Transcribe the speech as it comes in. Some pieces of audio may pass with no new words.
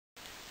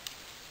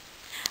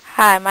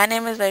Hi, my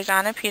name is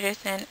Lejana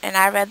Peterson, and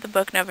I read the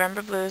book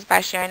November Blues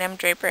by Sharon M.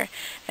 Draper.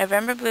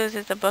 November Blues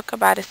is a book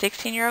about a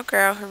 16-year-old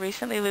girl who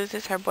recently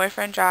loses her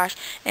boyfriend Josh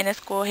in a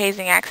school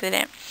hazing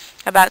accident.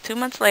 About 2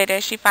 months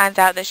later, she finds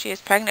out that she is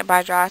pregnant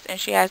by Josh, and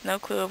she has no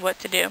clue of what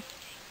to do.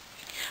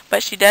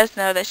 But she does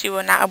know that she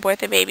will not abort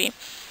the baby.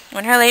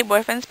 When her late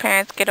boyfriend's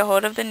parents get a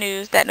hold of the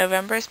news that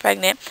November is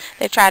pregnant,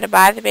 they try to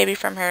buy the baby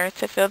from her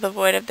to fill the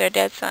void of their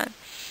dead son.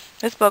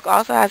 This book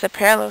also has a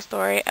parallel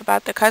story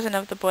about the cousin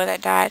of the boy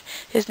that died.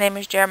 His name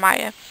is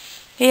Jeremiah.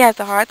 He has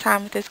a hard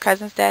time with his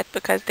cousin's death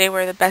because they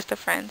were the best of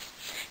friends.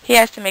 He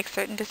has to make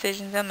certain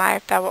decisions in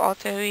life that will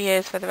alter who he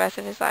is for the rest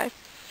of his life.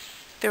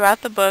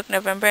 Throughout the book,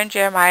 November and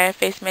Jeremiah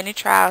face many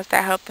trials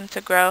that help them to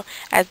grow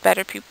as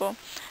better people.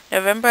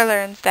 November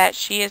learns that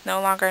she is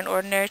no longer an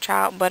ordinary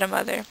child but a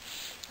mother.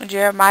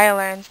 Jeremiah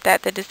learns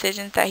that the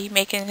decisions that he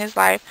makes in his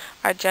life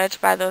are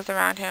judged by those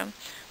around him.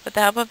 With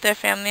the help of their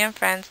family and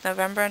friends,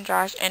 November and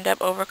Josh end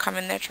up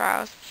overcoming their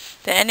trials.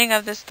 The ending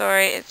of the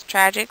story is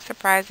tragic,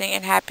 surprising,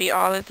 and happy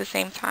all at the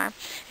same time.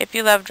 If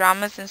you love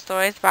dramas and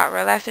stories about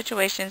real-life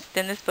situations,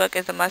 then this book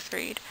is a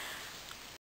must-read.